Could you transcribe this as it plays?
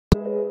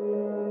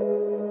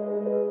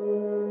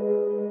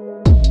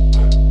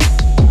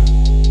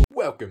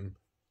Welcome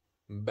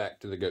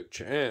back to the GO.A.T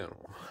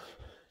channel.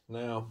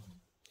 Now,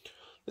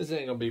 this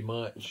ain't gonna be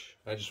much.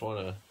 I just want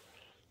to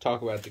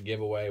talk about the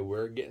giveaway.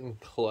 We're getting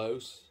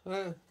close,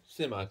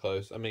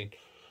 semi-close. I mean,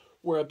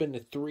 we're up in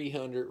the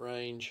 300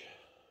 range.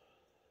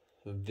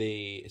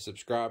 The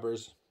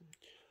subscribers,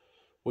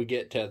 we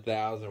get to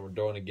 1,000, we're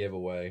doing a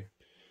giveaway.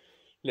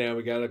 Now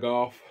we got a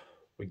golf,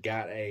 we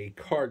got a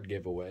card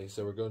giveaway,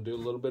 so we're going to do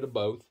a little bit of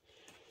both.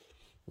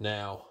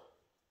 Now,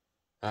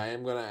 I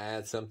am going to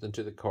add something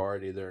to the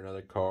card, either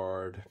another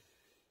card,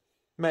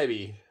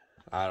 maybe,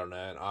 I don't know,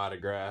 an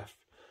autograph,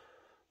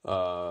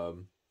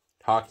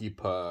 hockey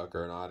puck,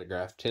 or an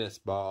autographed tennis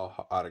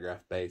ball,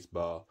 autographed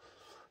baseball.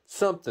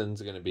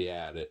 Something's going to be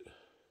added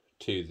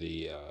to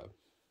the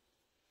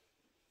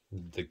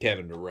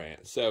Kevin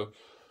Durant. So,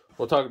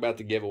 we'll talk about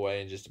the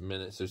giveaway in just a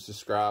minute. So,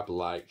 subscribe,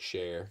 like,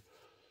 share,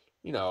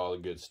 you know, all the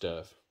good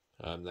stuff.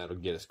 That'll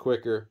get us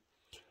quicker.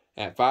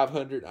 At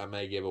 500, I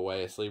may give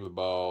away a sleeve of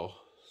ball,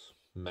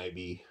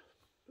 maybe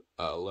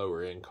a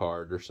lower end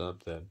card or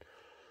something.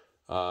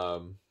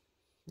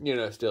 You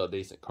know, still a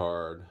decent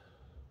card.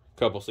 A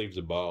couple sleeves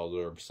of balls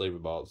or a sleeve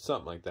of balls,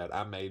 something like that.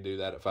 I may do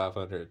that at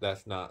 500.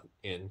 That's not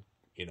in,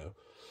 you know,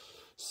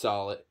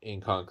 solid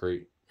in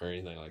concrete or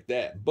anything like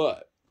that.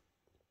 But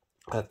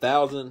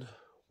 1,000,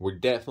 we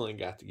definitely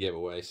got the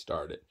giveaway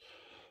started.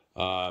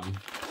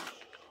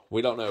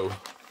 We don't know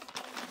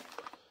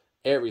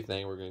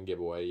everything we're going to give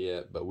away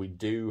yet, but we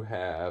do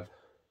have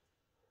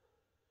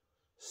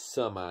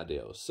some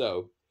ideas.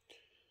 So,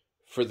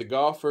 for the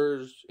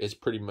golfers, it's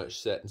pretty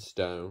much set in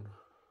stone.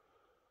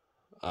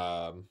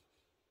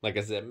 Like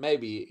I said,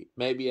 maybe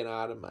an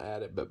item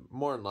added, but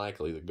more than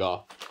likely the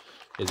golf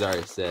is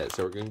already set.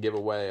 So we're going to give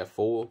away a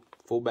full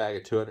bag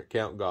of 200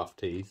 count golf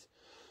tees,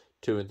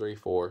 2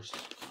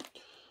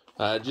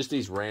 3/4. Just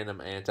these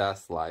random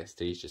anti-slice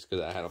tees, just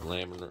because I had them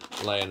laying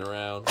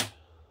around.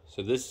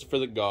 So this is for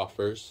the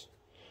golfers.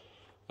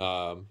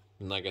 And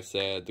like I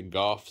said, the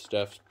golf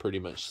stuff's pretty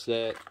much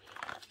set.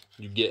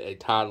 You get a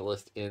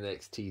Titleist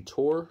NXT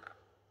Tour.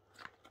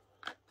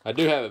 I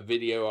do have a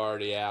video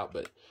already out,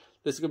 but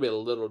this is gonna be a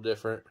little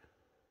different.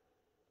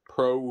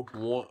 Pro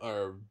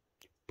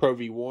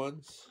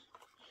V1s,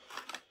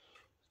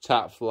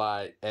 Top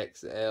Flight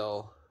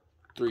XL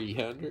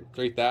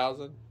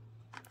 3000,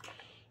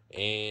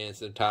 and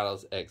some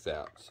Titleist X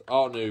outs.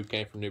 All new,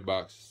 came from new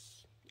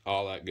box,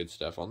 all that good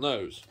stuff on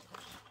those.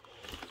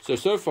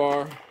 So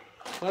far,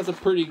 that's a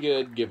pretty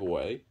good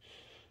giveaway.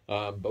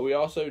 But we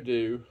also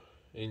do,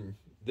 and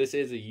this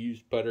is a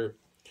used putter,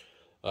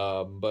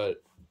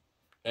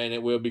 and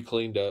it will be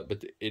cleaned up,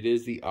 but it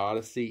is the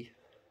Odyssey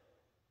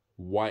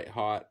White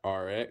Hot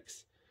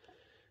RX.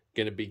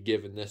 Gonna be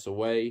giving this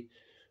away.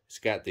 It's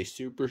got the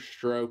Super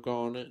Stroke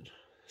on it.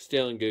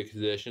 Still in good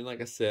condition.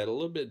 Like I said, a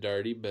little bit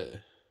dirty, but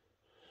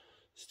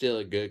still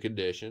in good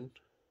condition.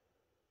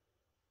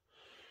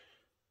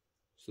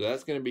 So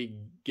that's going to be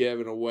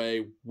given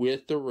away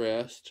with the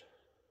rest.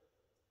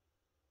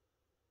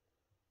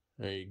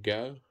 There you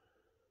go.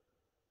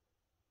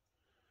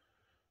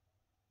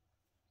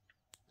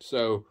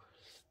 So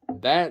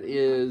that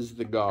is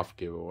the golf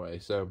giveaway.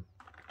 So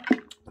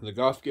the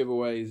golf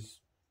giveaway is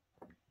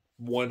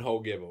one whole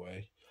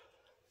giveaway.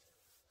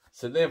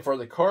 So then for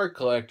the card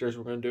collectors,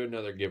 we're going to do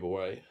another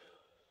giveaway.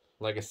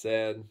 Like I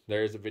said,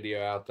 there's a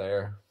video out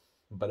there,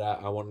 but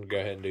I wanted to go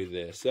ahead and do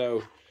this.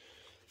 So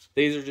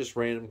these are just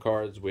random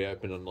cards we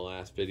opened on the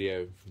last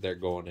video. They're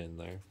going in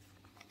there.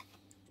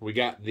 We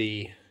got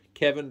the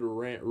Kevin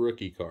Durant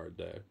rookie card,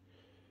 though.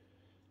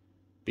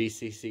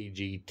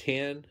 BCC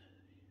G10.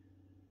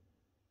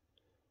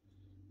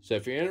 So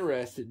if you're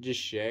interested,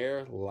 just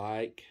share,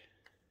 like,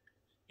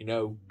 you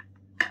know,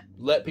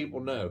 let people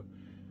know.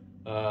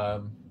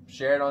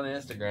 Share it on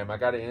Instagram. I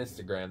got an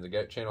Instagram. The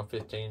GO.A.T channel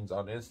 15 is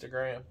on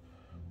Instagram.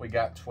 We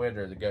got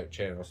Twitter, the GO.A.T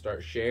channel.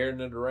 Start sharing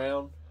it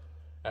around.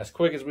 As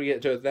quick as we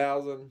get to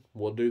 1,000,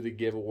 we'll do the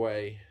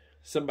giveaway.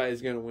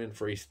 Somebody's gonna win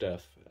free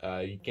stuff.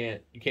 You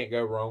can't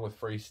go wrong with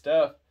free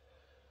stuff.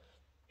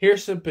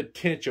 Here's some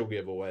potential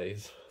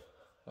giveaways.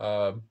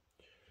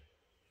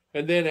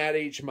 And then at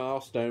each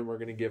milestone, we're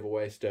gonna give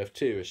away stuff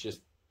too. It's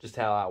just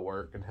how I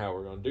work and how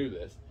we're gonna do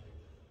this.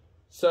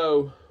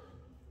 So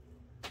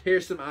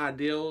here's some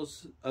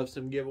ideals of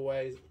some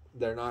giveaways.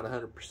 They're not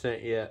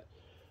 100% yet.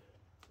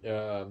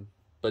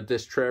 But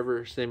this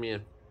Trevor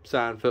Simeon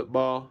signed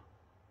football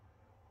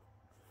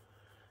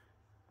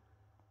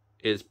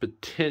is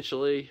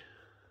potentially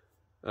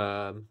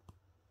on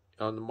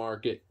the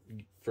market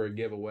for a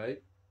giveaway.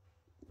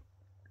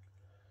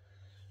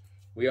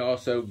 We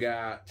also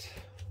got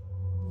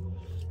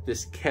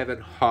this Kevin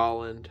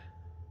Holland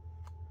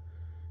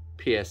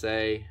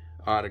PSA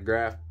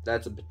autograph.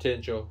 That's a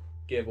potential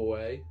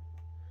giveaway.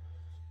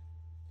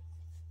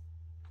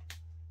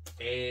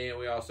 And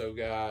we also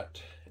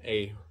got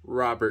a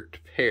Robert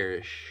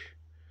Parrish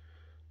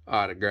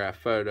autograph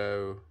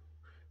photo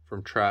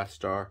from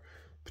TriStar.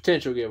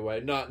 Potential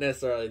giveaway. Not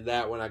necessarily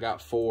that one. I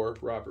got 4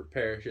 Robert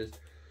Parrishes.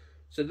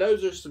 So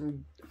those are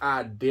some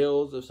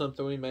ideals of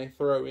something we may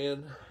throw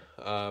in.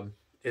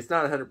 It's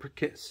not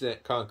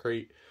 100%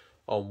 concrete.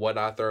 on what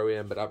I throw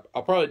in, but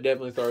I'll probably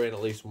definitely throw in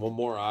at least one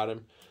more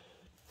item.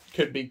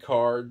 Could be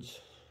cards,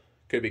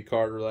 could be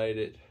card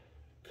related,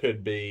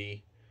 could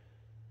be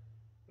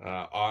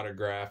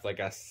autograph. Like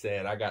I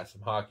said, I got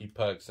some hockey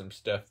pucks, some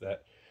stuff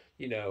that,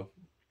 you know,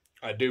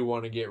 I do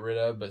want to get rid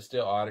of, but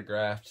still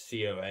autographed,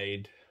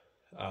 C.O.A.T.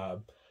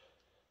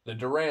 The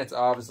Durant's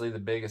obviously the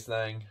biggest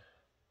thing.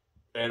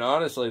 And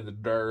honestly, the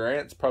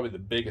Durant's probably the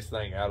biggest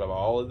thing out of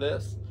all of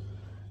this.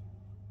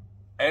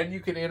 And you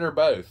can enter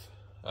both.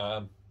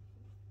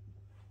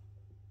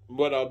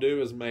 What I'll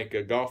do is make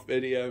a golf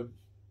video.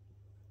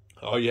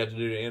 All you have to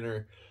do to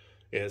enter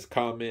is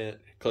comment,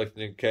 click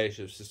the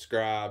notification,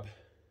 subscribe,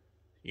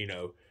 you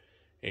know,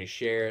 and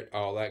share it,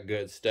 all that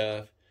good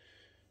stuff.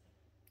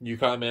 You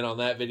comment on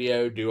that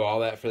video, do all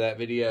that for that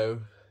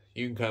video.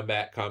 You can come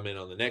back, comment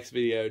on the next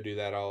video, do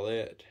that all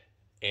it,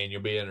 and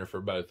you'll be entered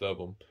for both of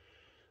them.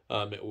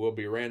 It will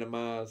be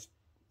randomized.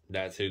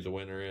 That's who the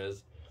winner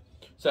is.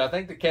 So I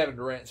think the Kevin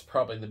Durant's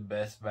probably the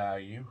best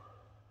value.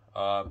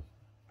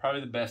 Probably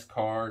the best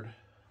card.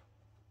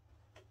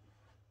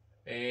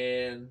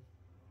 And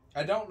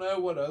I don't know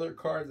what other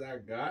cards I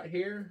got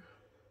here.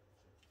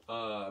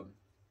 I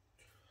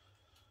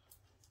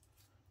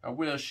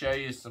will show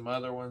you some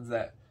other ones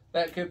that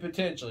could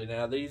potentially.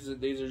 Now these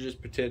are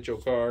just potential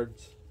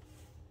cards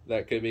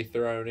that could be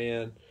thrown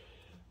in.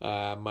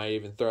 I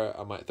might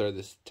throw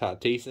this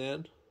Tatis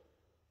in.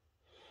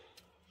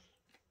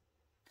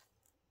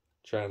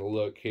 Trying to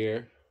look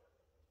here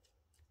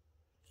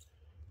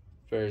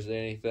if there's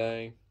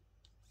anything.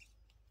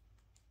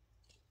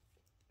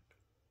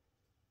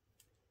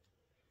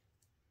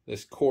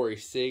 This Corey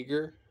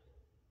Seager.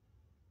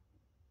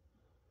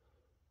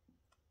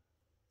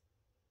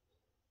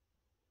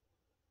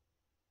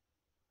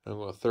 I'm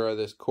going to throw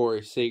this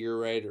Corey Seager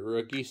rated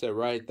rookie. So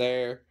right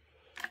there,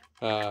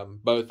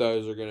 both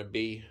those are going to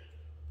be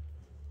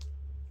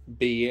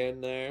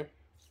in there.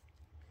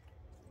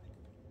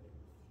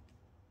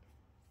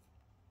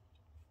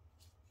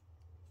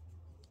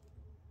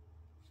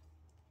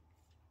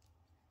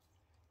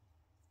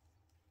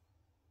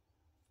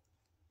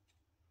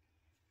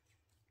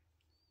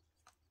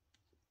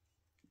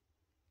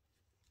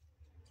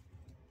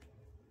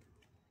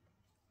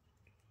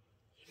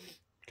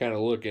 Kind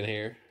of looking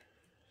here,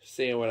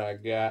 seeing what I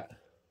got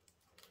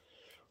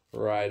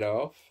right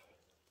off.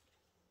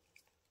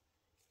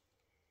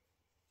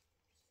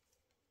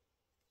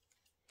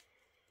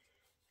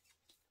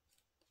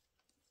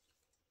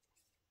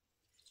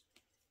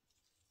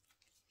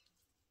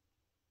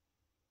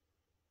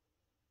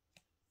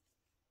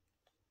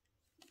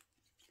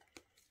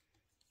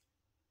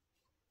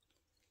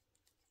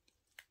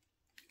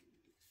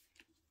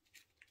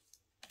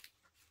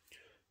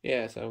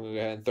 Yeah, so I'm going to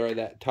go ahead and throw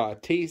that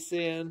Tatis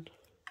in.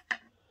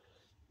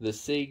 The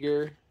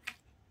Seager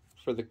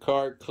for the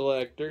card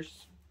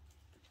collectors.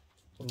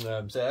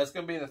 So that's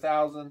going to be the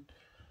 1,000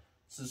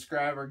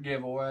 subscriber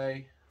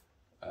giveaway.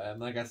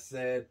 Like I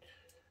said,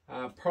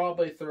 I'll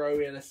probably throw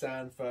in a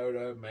signed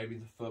photo, maybe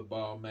the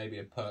football, maybe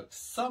a puck.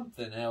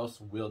 Something else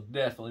will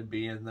definitely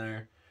be in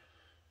there.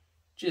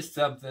 Just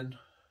something.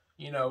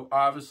 You know,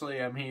 obviously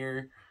I'm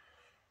here,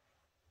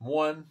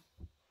 one,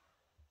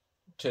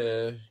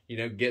 to, you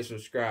know, get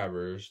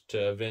subscribers,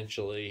 to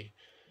eventually,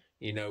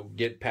 you know,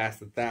 get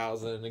past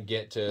 1,000 and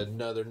get to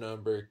another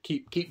number.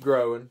 Keep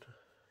growing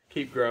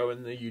the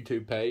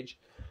YouTube page.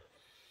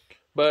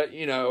 But,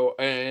 you know,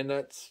 and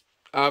that's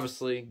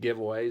obviously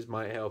giveaways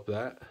might help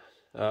that.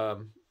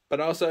 But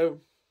also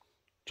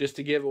just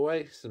to give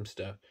away some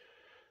stuff.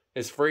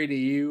 It's free to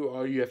you.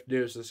 All you have to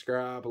do is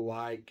subscribe,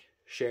 like,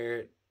 share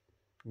it,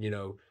 you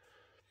know,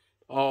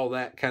 all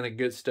that kind of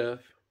good stuff.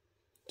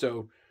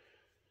 So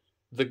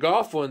the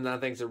golf one I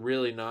think is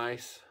really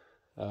nice.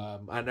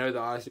 I know the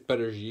Odyssey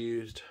putter's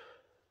used.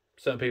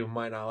 Some people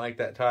might not like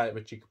that type,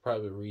 but you could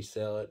probably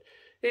resell it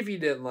if you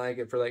didn't like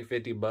it for like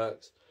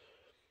 $50.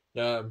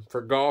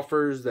 For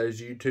golfers,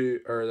 those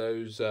YouTube or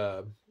those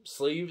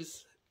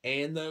sleeves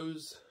and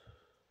those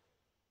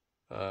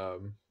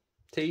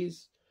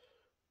tees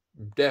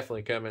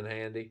definitely come in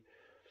handy.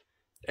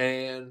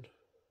 And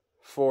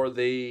for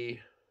the,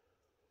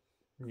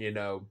 you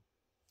know,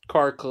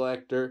 card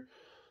collector,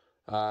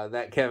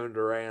 that Kevin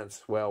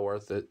Durant's well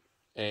worth it.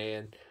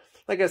 And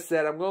like I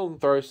said, I'm going to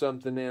throw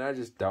something in. I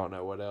just don't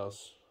know what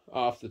else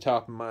off the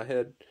top of my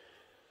head.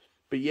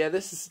 But yeah,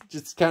 this is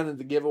just kind of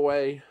the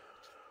giveaway.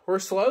 We're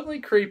slowly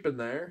creeping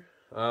there.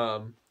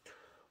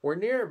 We're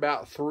near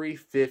about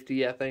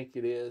 350, I think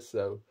it is.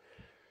 So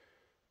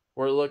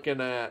we're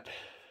looking at,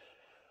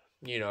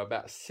 you know,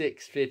 about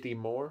 650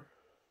 more.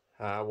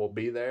 We'll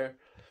be there.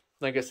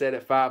 Like I said,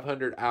 at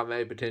 500, I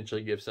may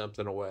potentially give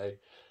something away.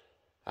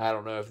 I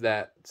don't know if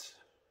that's,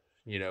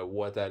 you know,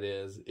 what that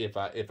is, if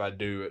I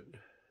do it.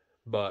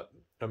 But,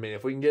 I mean,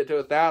 if we can get to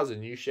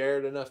 1,000, you share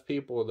it enough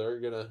people,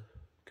 they're going to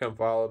come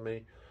follow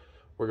me.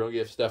 We're going to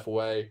give stuff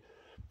away.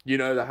 You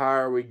know, the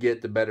higher we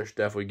get, the better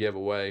stuff we give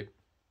away.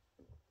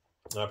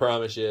 I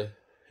promise you,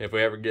 if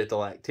we ever get to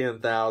like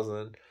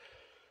 10,000,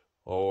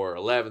 or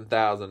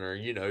 11,000, or,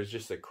 you know, it's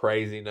just a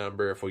crazy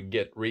number. If we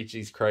reach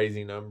these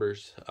crazy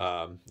numbers,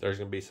 there's going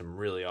to be some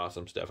really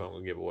awesome stuff I'm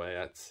going to give away.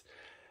 That's,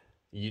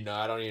 you know,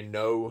 I don't even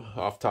know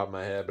off the top of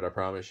my head, but I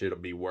promise you it'll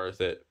be worth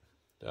it.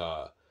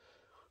 So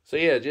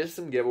yeah, just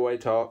some giveaway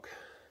talk.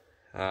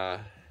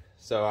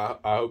 So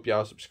I hope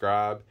y'all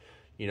subscribe.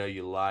 You know,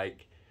 you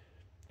like,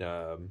 you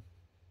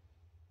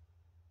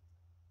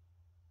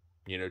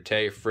know,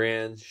 tell your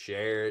friends,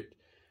 share it,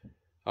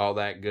 all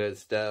that good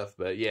stuff.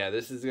 But yeah,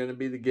 this is going to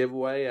be the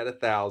giveaway at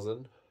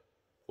 1,000.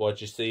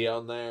 What you see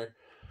on there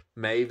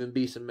may even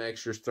be some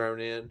extras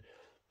thrown in,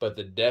 but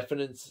the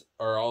definites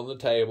are on the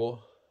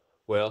table.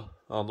 Well,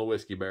 on the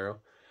whiskey barrel.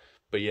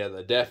 But yeah,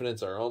 the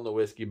definites are on the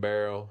whiskey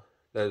barrel.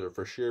 Those are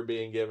for sure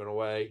being given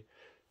away.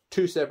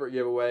 2 separate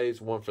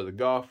giveaways, one for the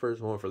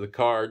golfers, one for the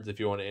cards. If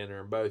you want to enter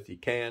them both, you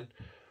can.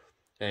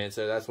 And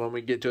so that's when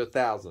we get to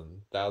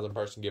 1,000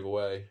 person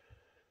giveaway.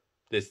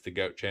 This is the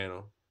GOAT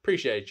channel.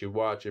 Appreciate you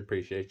watching.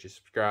 Appreciate you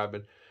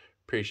subscribing.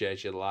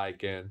 Appreciate you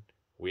liking.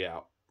 We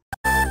out.